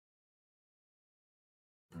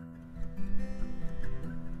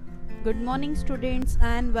Good morning students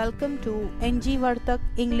and welcome to NG Vartak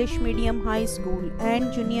English Medium High School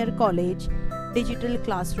and Junior College Digital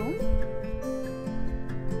Classroom.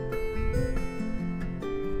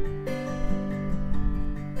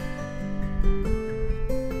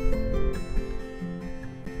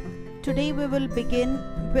 Today we will begin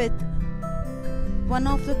with one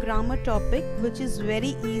of the grammar topic which is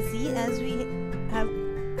very easy as we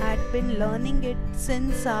had been learning it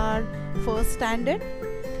since our first standard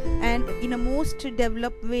and in a most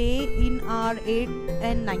developed way in our 8th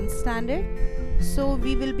and 9th standard. So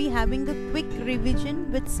we will be having a quick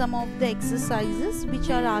revision with some of the exercises which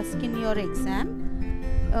are asked in your exam.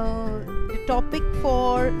 The topic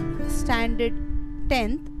for standard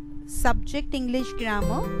 10th, subject English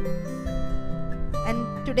grammar,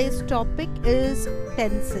 and today's topic is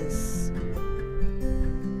tenses.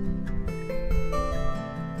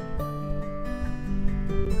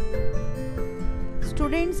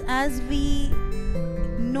 Students, as we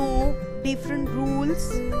know different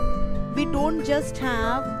rules, we don't just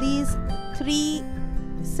have these three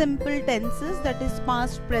simple tenses, that is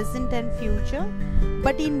past, present and future,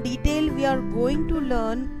 but in detail we are going to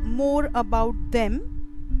learn more about them.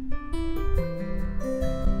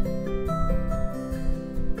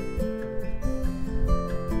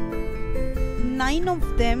 Nine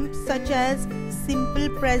of them, such as simple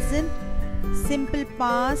present, simple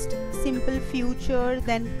past, simple future,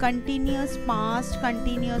 then continuous past,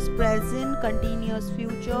 continuous present, continuous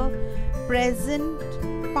future, present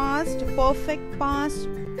past, perfect past,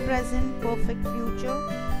 present, perfect future.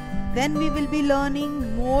 Then we will be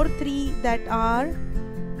learning more three that are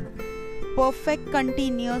perfect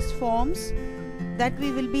continuous forms that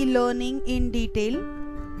we will be learning in detail.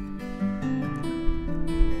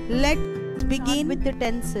 Let's begin with the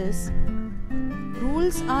tenses.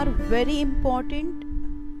 Rules are very important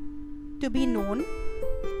to be known.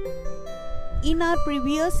 In our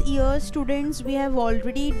previous year, students, we have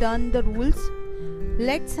already done the rules.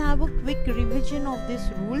 Let's have a quick revision of these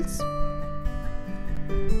rules.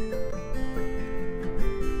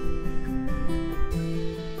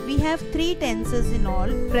 We have three tenses in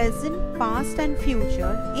all: present, past and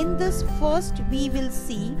future. In this first we will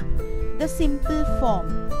see the simple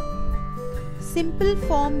form. Simple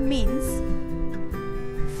form means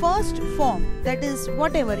first form, that is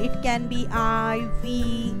whatever, it can be I,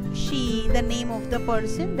 we, she, the name of the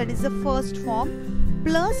person, that is the first form,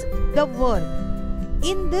 plus the verb.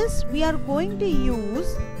 In this we are going to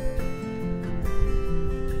use,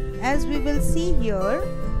 as we will see here,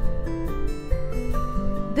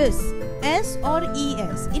 this S or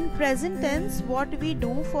ES. In present tense, what we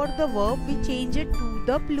do for the verb, we change it to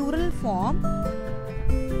the plural form.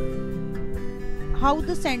 How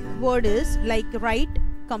the word is, like write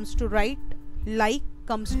comes to write, like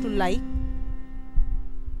comes to like,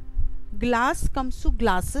 glass comes to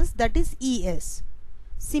glasses, that is ES.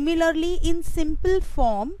 Similarly, in simple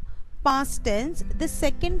form, past tense, the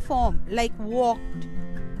second form, like walked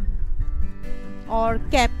or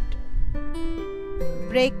kept,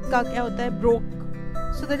 break का क्या होता है, broke,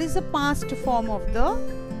 so that is the past form of the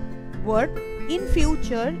word. In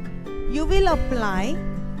future, you will apply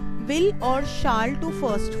will or shall to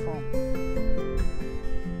first form.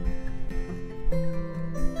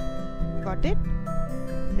 Got it?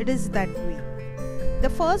 It is that way. The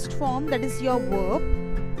first form, that is your verb,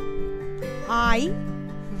 I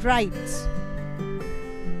writes.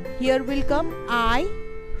 Here will come I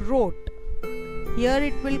wrote. Here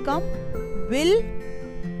it will come will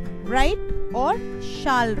write or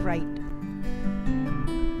shall write.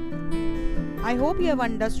 I hope you have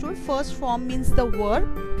understood. First form means the verb.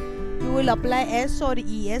 You will apply S or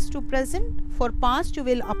ES to present. For past, you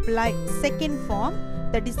will apply second form,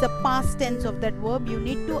 that is the past tense of that verb. You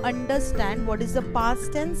need to understand what is the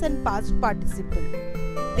past tense and past participle.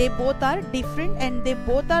 They both are different and they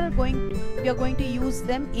both are we are going to use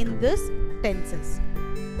them in this tenses.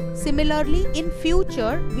 Similarly, in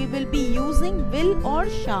future, we will be using will or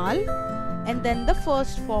shall and then the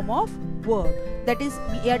first form of verb. That is,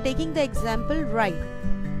 we are taking the example write.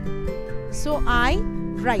 So, I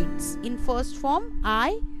writes. In first form,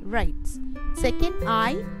 I writes. Second,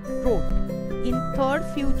 I wrote. In third,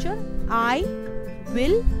 future, I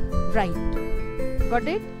will write. Got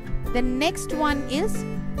it? The next one is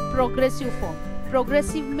progressive form.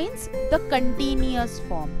 Progressive means the continuous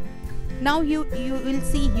form. Now you will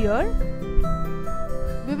see here,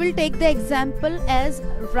 we will take the example as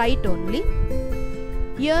write only.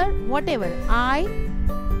 Here, whatever, I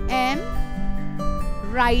am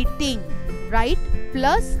writing, write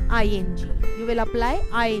plus ing. You will apply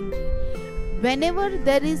ing. Whenever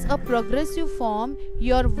there is a progressive form,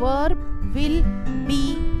 your verb will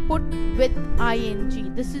be put with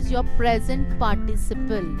ing. This is your present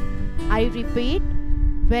participle. I repeat,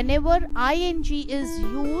 whenever ing is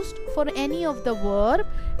used for any of the verb,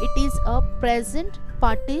 it is a present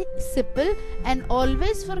participle, and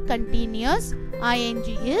always for continuous ing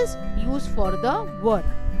is used for the verb.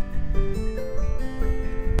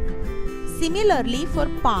 Similarly, for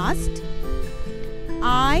past,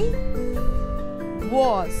 I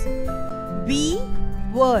was, we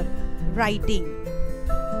were writing.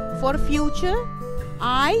 For future,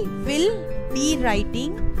 I will be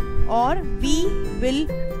writing or we will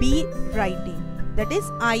be writing. That is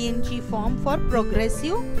ing form for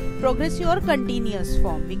progressive or continuous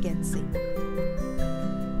form, we can say.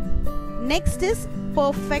 Next is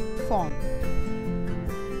perfect form.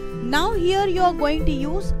 Now here you are going to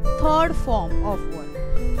use third form of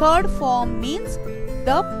verb. Third form means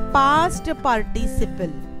the past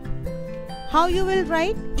participle. How you will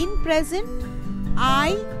write? In present,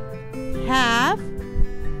 I have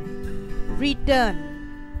written.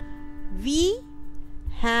 We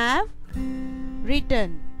have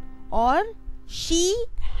written, or she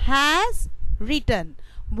has written.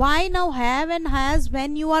 Why now have and has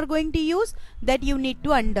when you are going to use? That you need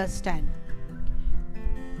to understand.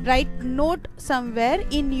 Write note somewhere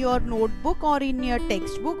in your notebook or in your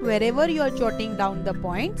textbook, wherever you are jotting down the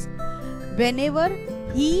points. Whenever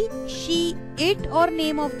he, she, it or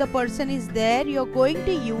name of the person is there, you are going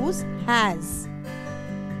to use has.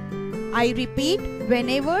 I repeat,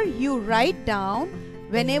 whenever you write down,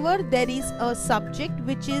 whenever there is a subject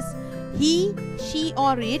which is he, she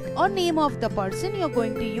or it or name of the person, you are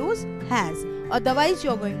going to use has. Otherwise, you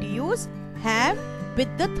are going to use have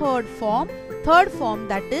with the third form. Third form,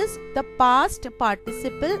 that is the past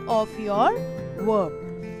participle of your verb.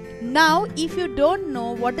 Now, if you don't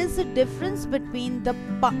know what is the difference between the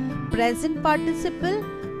present participle,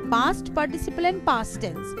 past participle and past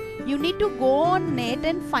tense, you need to go on net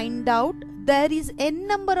and find out. There is n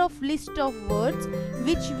number of list of words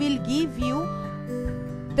which will give you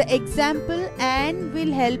the example and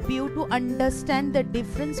will help you to understand the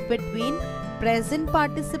difference between present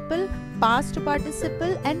participle, past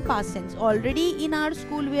participle and past tense. Already in our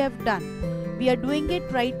school we have done. We are doing it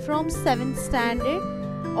right from 7th standard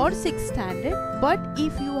or 6th standard. But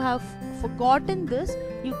if you have forgotten this,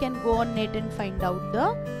 you can go on net and find out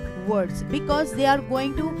the words, because they are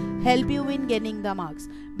going to help you in getting the marks.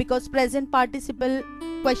 Because present participle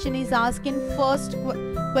question is asked in first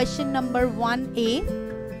question number 1A,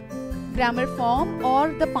 grammar form, or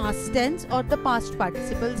the past tense or the past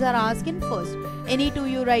participles are asked in first. Any two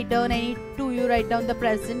you write down, the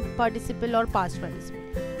present participle or past participle.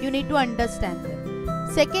 You need to understand them.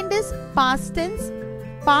 Second is past tense,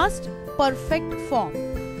 past perfect form.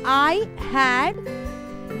 I had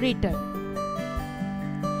written.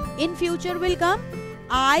 In future will come,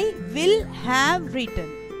 I will have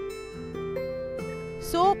written.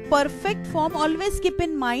 So perfect form, always keep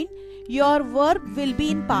in mind, your verb will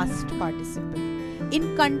be in past participle.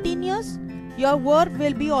 In continuous, your verb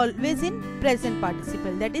will be always in present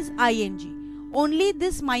participle, that is ing. Only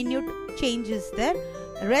this minute change is there,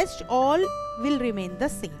 rest all will remain the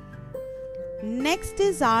same. Next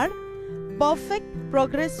is our perfect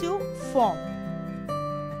progressive form.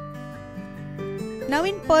 Now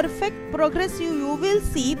in perfect progressive, you will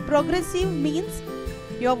see progressive means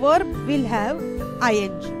your verb will have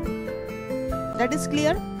ing. That is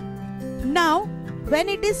clear? Now, when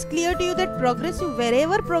it is clear to you that progressive,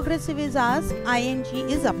 wherever progressive is asked, ing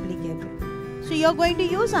is applicable. So you are going to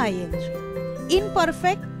use ing. In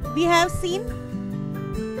perfect, we have seen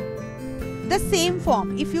the same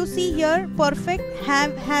form. If you see here, perfect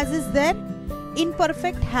have has is there.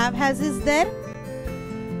 Imperfect have has is there.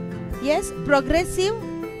 Yes, progressive,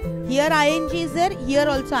 here ing is there, here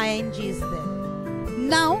also ing is there.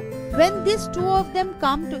 Now, when these two of them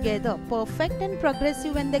come together, perfect and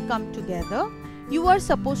progressive, when they come together, you are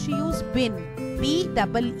supposed to use been,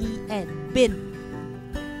 B-E-E-N, been.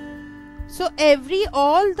 So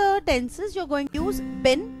all the tenses you are going to use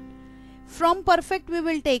been. From perfect we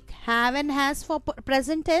will take have and has for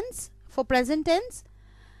present tense. For present tense,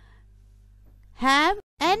 have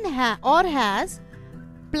and or has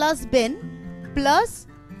plus been plus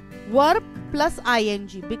verb plus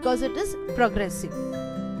ing, because it is progressive.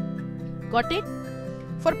 Got it?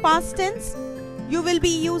 For past tense, you will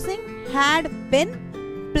be using had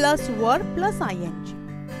been plus verb plus ing.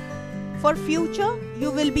 For future,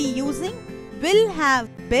 you will be using will have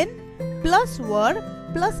been plus verb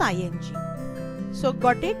plus ing. So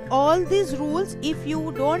got it? All these rules, if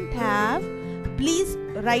you don't have, please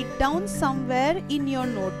write down somewhere in your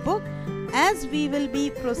notebook. as we will be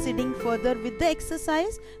proceeding further with the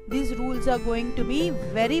exercise, these rules are going to be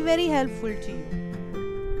very helpful to you.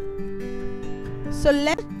 So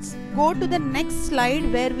let's go to the next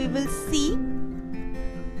slide where we will see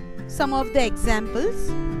some of the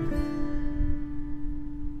examples.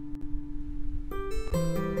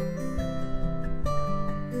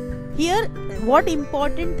 Here, what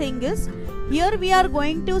important thing is, here we are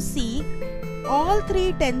going to see all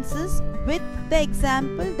three tenses with the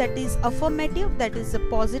example, that is affirmative, that is a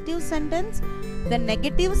positive sentence, the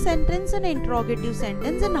negative sentence and interrogative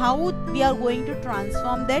sentence, and how we are going to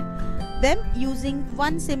transform them using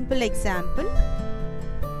one simple example.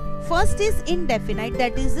 First is indefinite,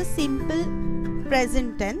 that is the simple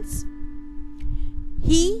present tense.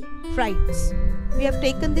 He writes. We have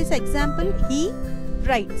taken this example, he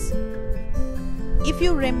writes. If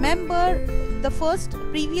you remember the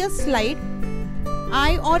previous slide,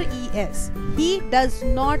 I or es, he does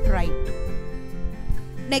not write.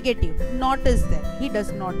 Negative, not is there, he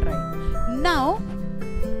does not write. Now,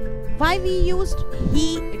 why we used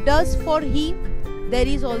he does for he? There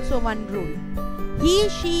is also one rule. He,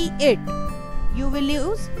 she, it, you will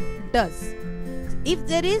use does. If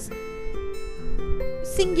there is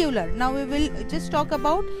singular, now we will just talk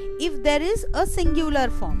about if there is a singular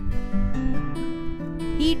form.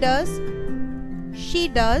 He does, she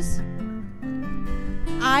does,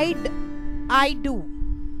 I do,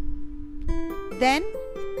 then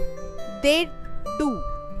they do,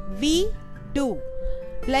 we do.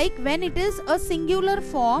 Like when it is a singular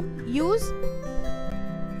form, use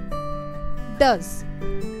does.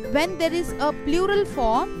 When there is a plural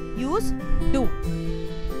form, use do.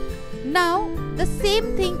 Now the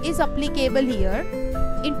same thing is applicable here.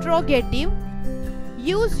 Interrogative,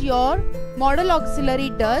 use your modal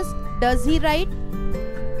auxiliary does. Does he write?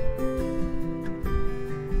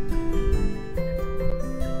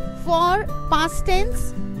 For past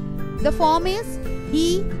tense, the form is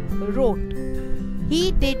he wrote.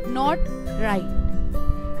 He did not write.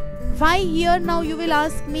 Why here now you will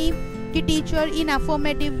ask me, teacher, in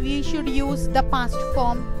affirmative we should use the past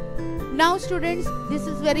form. Now students, this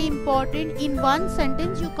is very important. In one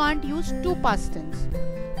sentence you can't use two past tense.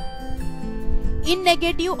 In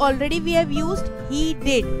negative already we have used he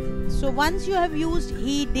did. So once you have used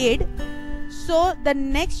he did, so the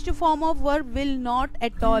next form of verb will not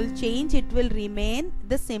at all change. It will remain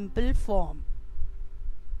the simple form.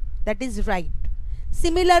 That is right.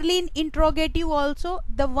 Similarly in interrogative also,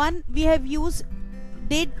 the one we have used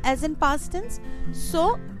did as in past tense.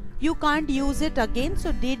 So you can't use it again.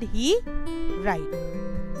 So did he write?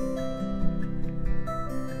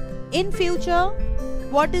 In future,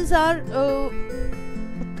 what is our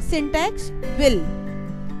syntax? Will.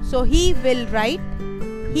 So he will write,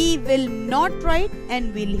 he will not write,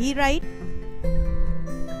 and will he write?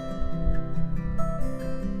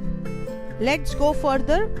 Let's go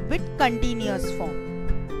further with continuous form.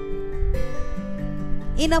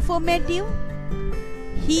 In affirmative,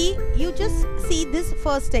 he, you just see this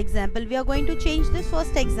first example. We are going to change this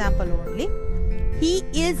first example only. He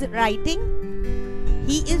is writing,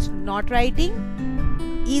 he is not writing.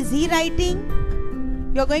 Is he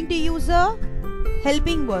writing? You are going to use a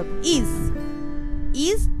helping verb, is.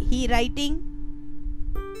 Is he writing?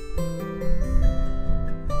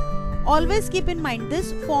 Always keep in mind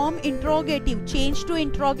this form interrogative, change to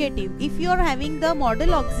interrogative. If you are having the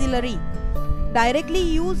modal auxiliary, directly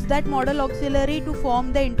use that modal auxiliary to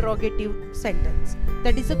form the interrogative sentence.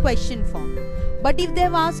 That is a question form. But if they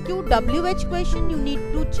have asked you WH question, you need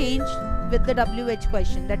to change with the WH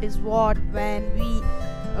question. That is what, when,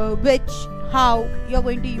 which, how, you are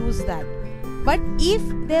going to use that. But if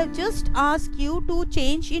they have just asked you to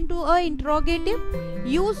change into a interrogative,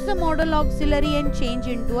 use the modal auxiliary and change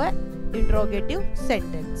into a interrogative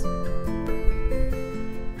sentence.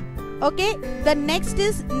 Okay, the next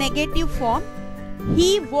is negative form.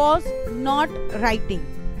 He was not writing.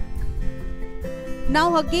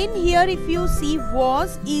 Now again here if you see,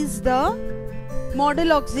 was is the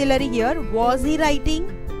modal auxiliary here. Was he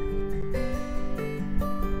writing?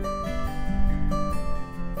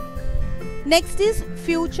 Next is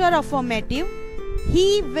future affirmative.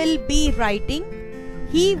 He will be writing.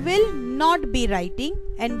 He will not be writing.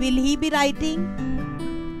 And will he be writing?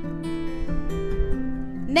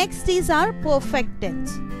 Next is our perfect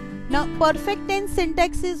tense. Now perfect tense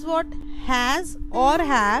syntax is what? Has or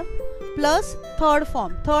have plus third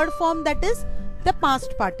form. Third form, that is the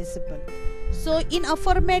past participle. So in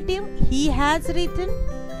affirmative, he has written.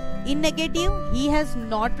 In negative, he has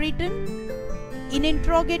not written. In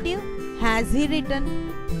interrogative, has he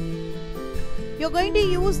written? You're going to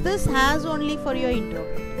use this has only for your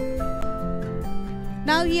interrogative.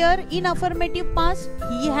 Now here in affirmative past,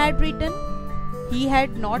 he had written, he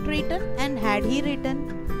had not written, and had he written.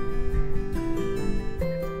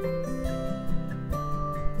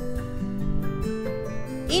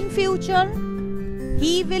 In future,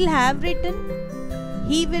 he will have written,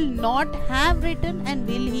 he will not have written, and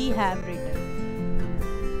will he have written.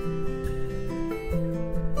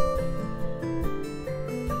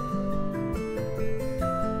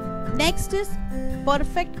 Next is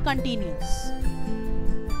perfect continuous.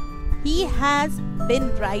 He has been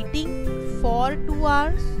writing for 2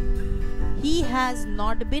 hours. He has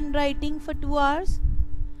not been writing for 2 hours.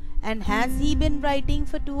 And has he been writing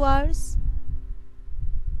for 2 hours?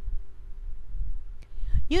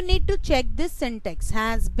 You need to check this syntax.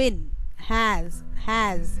 Has been, has,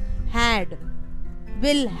 had,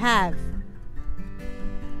 will have.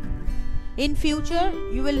 In future,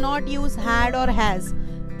 you will not use had or has.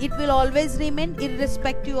 It will always remain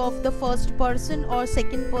irrespective of the first person or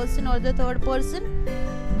second person or the third person.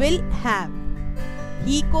 Will have.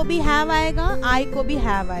 He को भी have आएगा, I को भी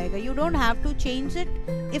have आएगा. You don't have to change it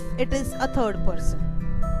if it is a third person.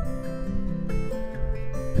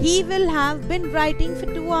 He will have been writing for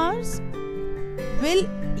 2 hours.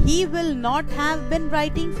 He will not have been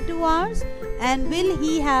writing for 2 hours. And will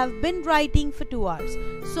he have been writing for 2 hours.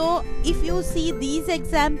 So if you see these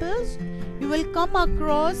examples, you will come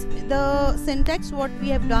across the syntax what we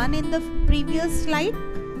have done in the previous slide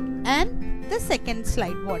and the second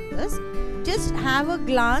slide what was. Just have a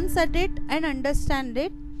glance at it and understand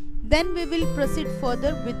it. Then we will proceed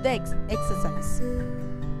further with the exercise.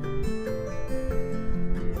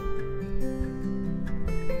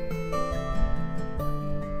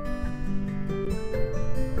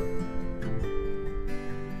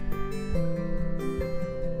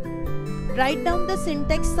 Write down the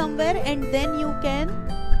syntax somewhere and then you can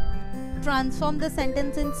transform the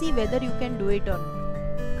sentence and see whether you can do it or not.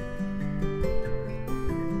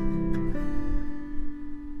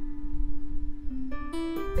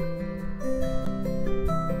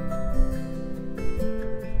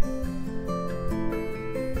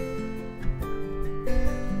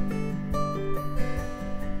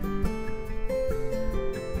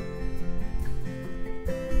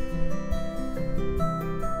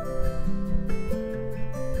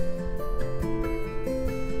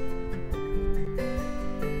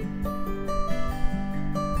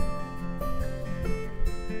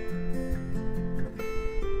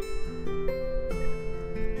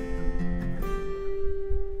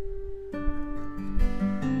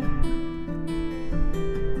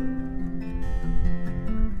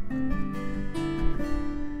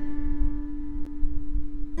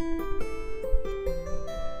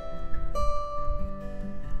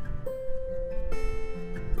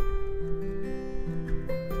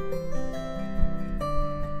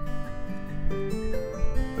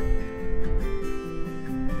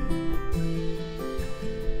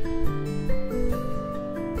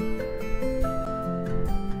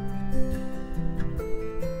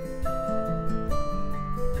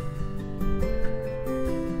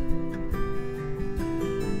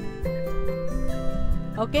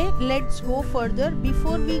 Okay, let's go further.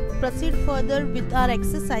 Before we proceed further with our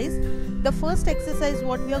exercise, the first exercise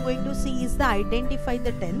what we are going to see is the identify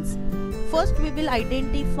the tense. First we will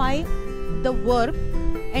identify the verb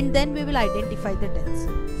and then we will identify the tense.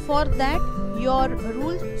 For that your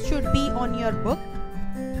rules should be on your book.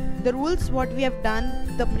 The rules what we have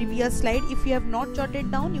done the previous slide, if you have not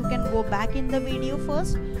jotted down, you can go back in the video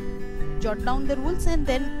first, jot down the rules and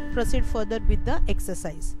then proceed further with the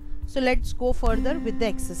exercise. So let's go further with the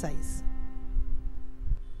exercise.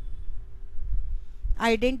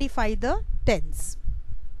 Identify the tense.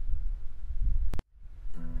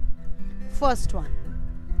 First one.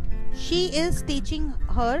 She is teaching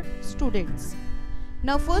her students.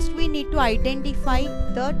 Now first we need to identify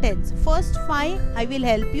the tense. First 5 I will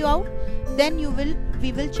help you out. Then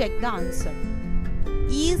we will check the answer.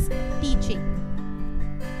 Is teaching.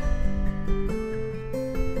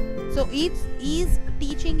 So is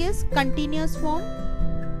teaching is continuous form,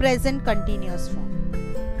 present continuous form.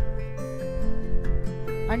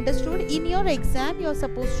 Understood? In your exam you are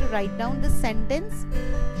supposed to write down the sentence.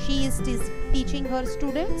 She is teaching her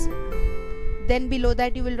students. Then below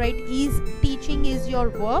that you will write is teaching is your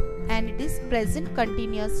verb and it is present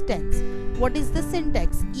continuous tense. What is the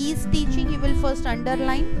syntax? Is teaching you will first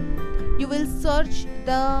underline. You will search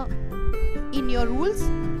in your rules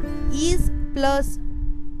is plus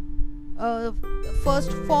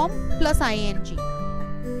first form plus ing.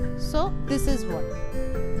 So this is what.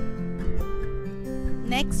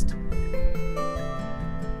 Next,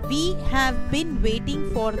 we have been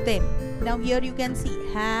waiting for them. Now here you can see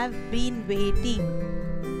have been waiting.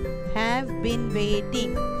 have been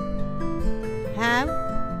waiting. Have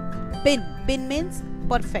been. Been means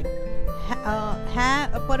perfect.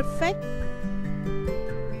 Have perfect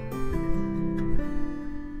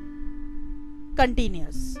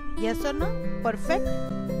continuous. Yes or no? Perfect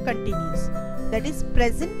continuous. That is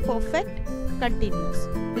present perfect continuous.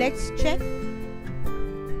 Let's check.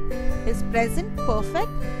 Is present perfect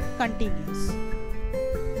continuous.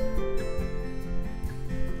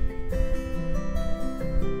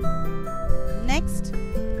 Next,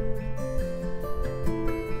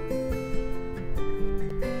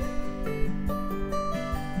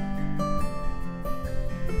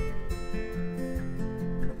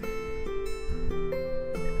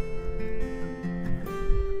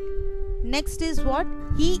 next is what?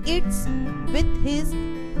 He eats with his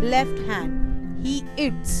left hand. He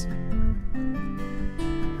eats.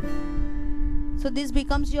 So this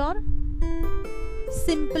becomes your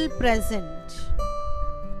simple present.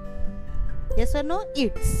 Yes or no?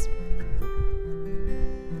 Eats.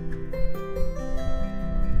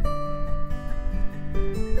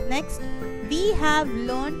 Next, we have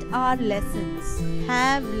learnt our lessons.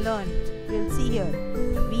 Have learnt. We'll see here.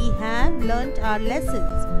 We have learnt our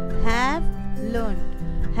lessons. Have learnt.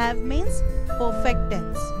 Have means perfect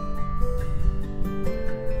tense.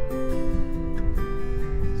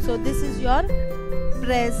 So this is your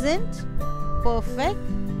present perfect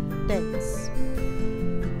tense.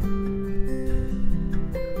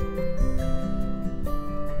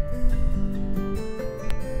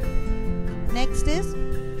 Next is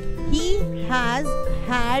he has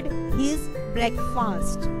had his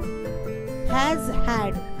breakfast. Has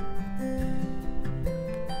had.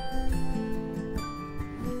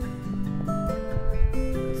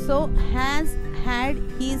 So has had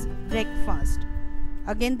his breakfast.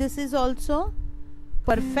 Again, this is also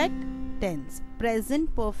perfect tense.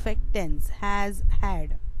 Present perfect tense. Has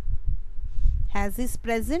had. Has is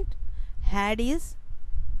present. Had is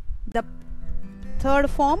the third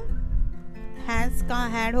form. Has का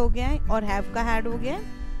had हो गया है और have का had हो गया है.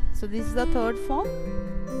 So this is the third form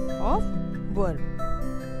of verb.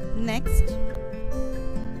 Next,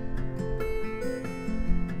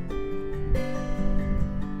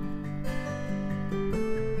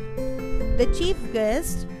 the chief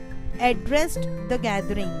guest addressed the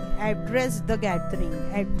gathering. Addressed the gathering.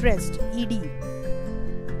 Addressed. Ed.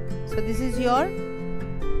 So this is your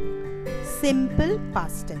simple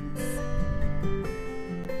past tense.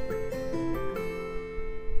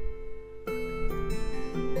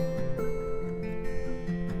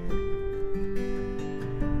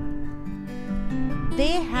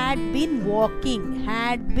 They had been walking.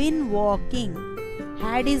 Had been walking.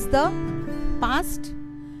 Had is the past.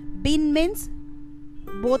 Been means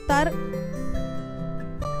both are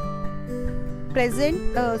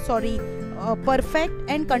present. Perfect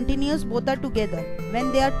and continuous both are together.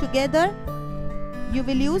 When they are together, you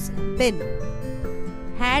will use been.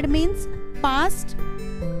 Had means past,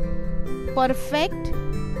 perfect,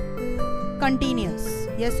 continuous.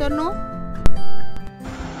 Yes or no?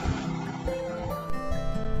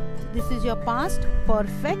 This is your past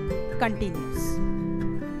perfect continuous.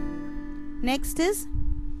 Next is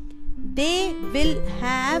they will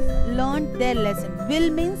have learned their lesson. Will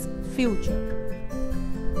means future.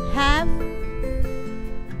 Have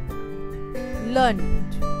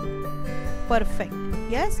learned. Perfect.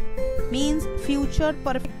 Yes, means future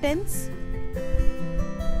perfect tense.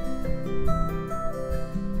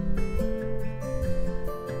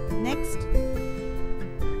 Next,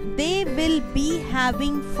 they will be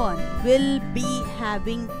having fun. Will be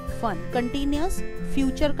having fun. Continuous.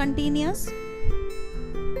 Future continuous.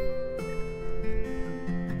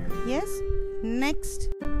 Yes. Next,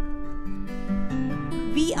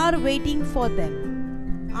 we are waiting for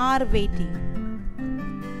them. Are waiting.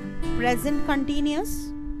 Present continuous.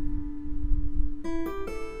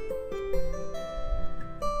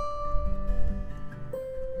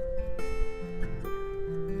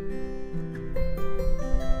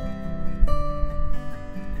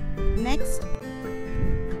 Next,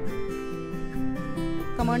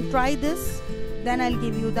 come on, try this, then I'll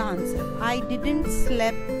give you the answer. I didn't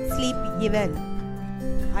sleep well.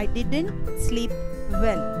 I didn't sleep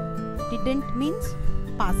well. Didn't means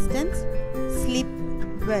past tense. Sleep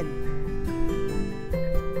well.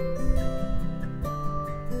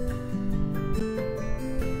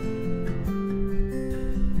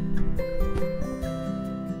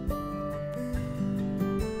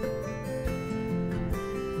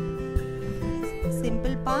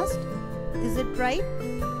 Simple past. Is it right?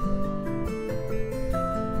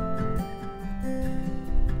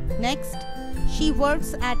 Next, she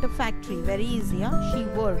works at a factory. Very easy, huh? She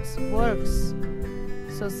works.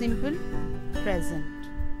 So simple present.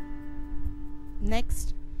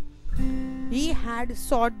 Next, he had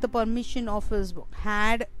sought the permission of his book.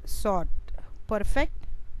 Had sought, perfect,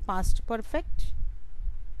 past perfect.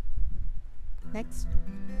 Next,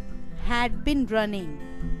 had been running.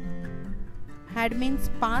 Had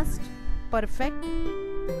means past perfect,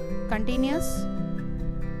 continuous.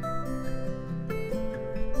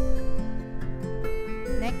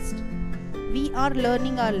 Next, we are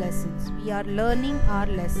learning our lessons. We are learning our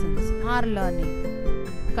lessons. Are learning,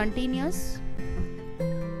 continuous.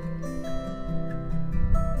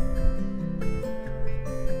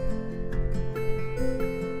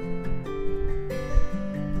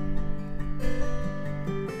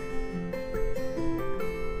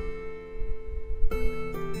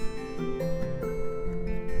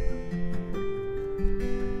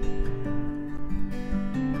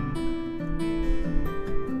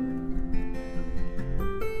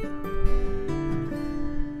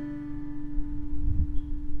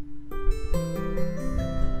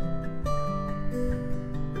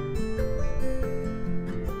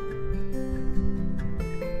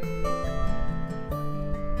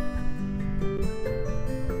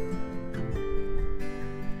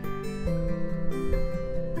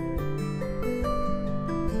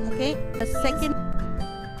 The second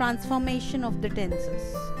transformation of the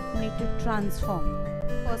tenses. You need to transform.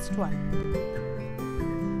 First one.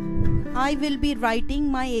 I will be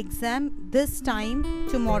writing my exam this time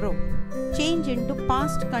tomorrow. Change into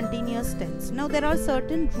past continuous tense. Now there are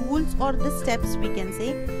certain rules or the steps we can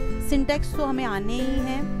say. Syntax तो हमें आने ही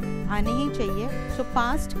हैं, आने ही चाहिए. So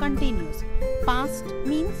past continuous. Past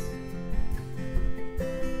means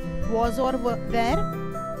was or were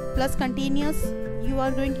plus continuous. You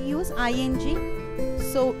are going to use ing.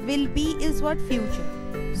 So will be is what?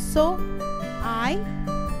 Future. So I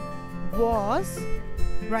was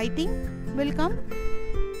writing will come.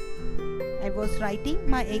 I was writing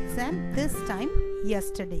my exam this time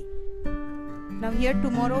yesterday. Now here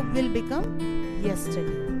tomorrow will become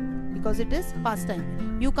yesterday because it is past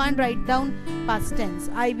time. You can't write down past tense.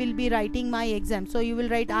 I will be writing my exam. So you will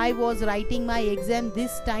write I was writing my exam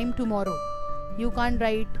this time tomorrow. You can't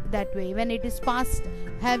write that way. When it is past,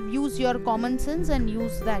 have used your common sense and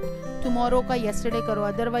use that. Tomorrow ka yesterday karo.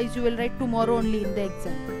 Otherwise you will write tomorrow only in the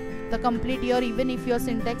exam. The complete year, even if your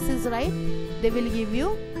syntax is right, they will give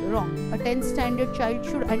you wrong. A 10th standard child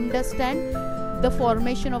should understand the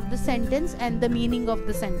formation of the sentence and the meaning of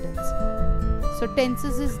the sentence. So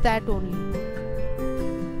tenses is that only.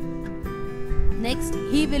 Next,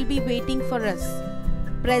 he will be waiting for us.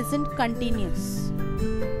 Present continuous.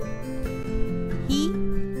 He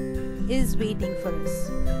is waiting for us.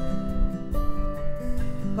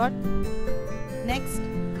 Got? Next,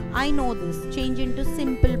 I know this. Change into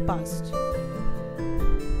simple past.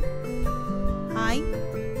 I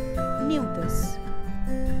knew this.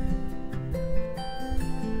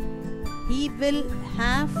 He will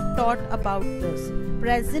have thought about this.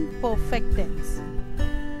 Present perfect tense.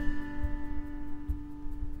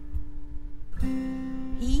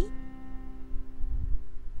 He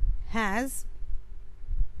has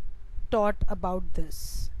thought about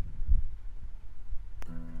this.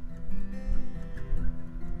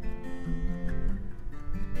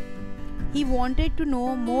 He wanted to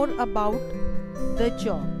know more about the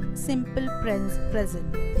job. Simple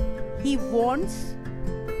present. He wants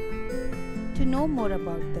to know more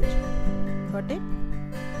about the job. Got it?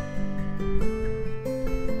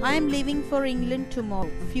 I am leaving for England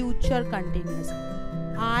tomorrow. Future continuous.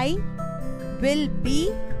 I will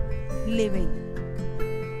be leaving.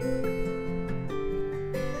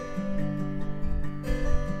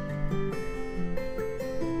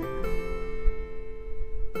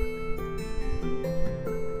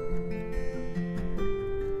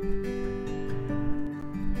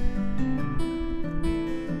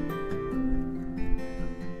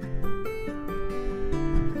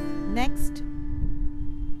 Next,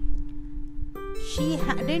 she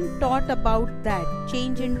hadn't thought about that.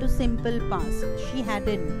 Change into simple past. She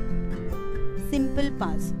hadn't. Simple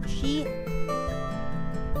past. She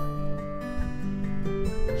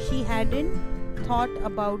hadn't thought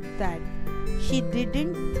about that. She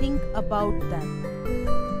didn't think about that.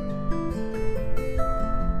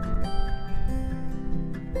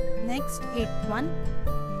 Next, 8th one.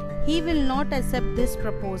 He will not accept this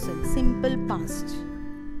proposal. Simple past.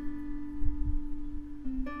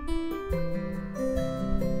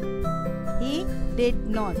 He did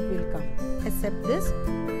not will come. Accept this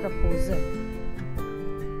proposal.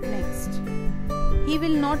 Next, he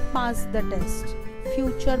will not pass the test.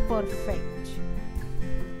 Future perfect.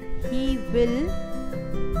 He will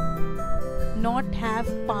not have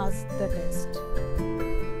passed the test.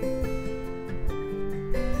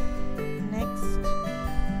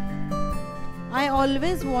 I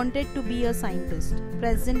always wanted to be a scientist.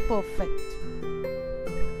 Present perfect.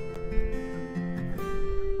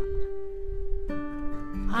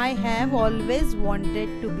 I have always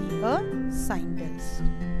wanted to be a scientist.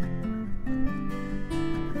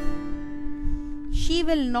 She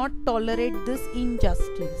will not tolerate this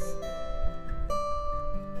injustice.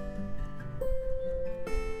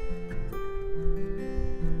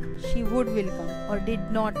 She would will come or did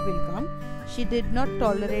not will come. She did not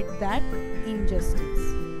tolerate that injustice.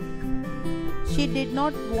 She did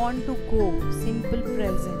not want to go. Simple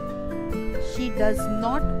present. She does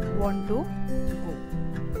not want to go.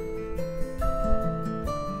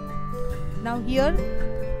 Now here,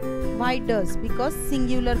 why does? Because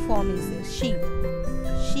singular form is there.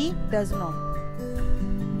 She does not.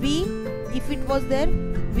 We, if it was there,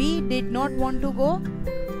 we did not want to go.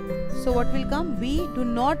 So what will come? We do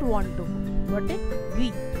not want to go. Got it?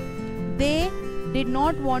 We. They did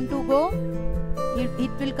not want to go.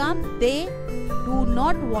 It will come. They do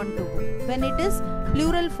not want to go. When it is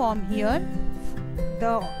plural form here,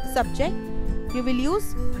 the subject, you will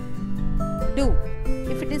use do.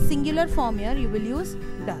 If it is singular form here, you will use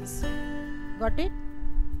does. Got it?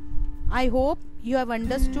 I hope you have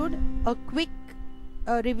understood a quick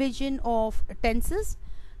revision of tenses.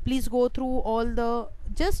 Please go through all the,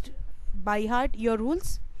 just by heart your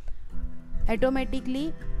rules.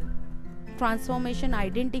 Automatically transformation,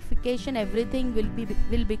 identification, everything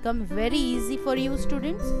will become very easy for you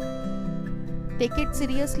students. Take it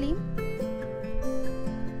seriously.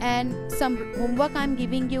 And some homework I am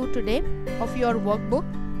giving you today of your workbook.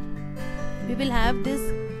 We will have this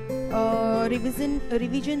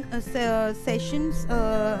revision sessions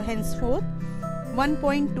henceforth.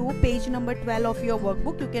 1.2 page number 12 of your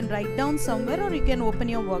workbook. You can write down somewhere or you can open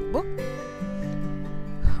your workbook.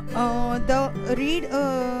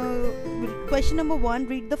 Question number 1,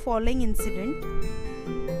 read the following incident.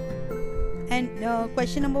 And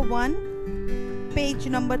question number 1, page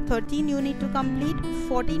number 13 you need to complete,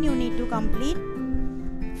 14 you need to complete,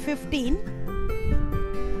 15.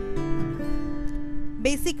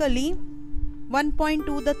 Basically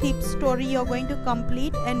 1.2 the thief story you are going to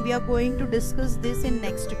complete, and we are going to discuss this in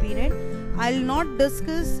next period. I will not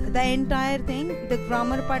discuss the entire thing. The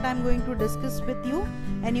grammar part I am going to discuss with you,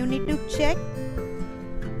 and you need to check.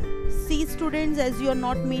 See students, as you are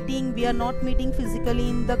not meeting, we are not meeting physically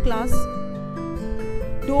in the class.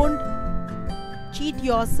 Don't cheat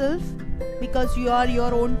yourself, because you are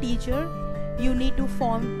your own teacher. You need to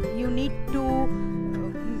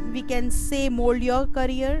we can say mold your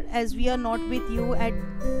career, as we are not with you at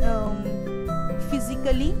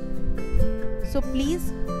physically. So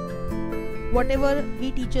please, whatever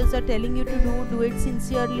we teachers are telling you to do it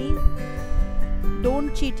sincerely.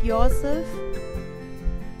 Don't cheat yourself.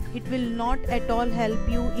 It will not at all help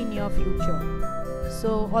you in your future.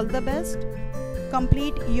 So all the best.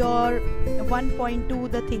 Complete your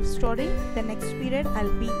 1.2 the thief story. The next period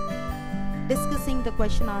I'll be discussing the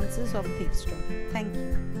question answers of thief story. Thank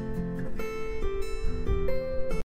you.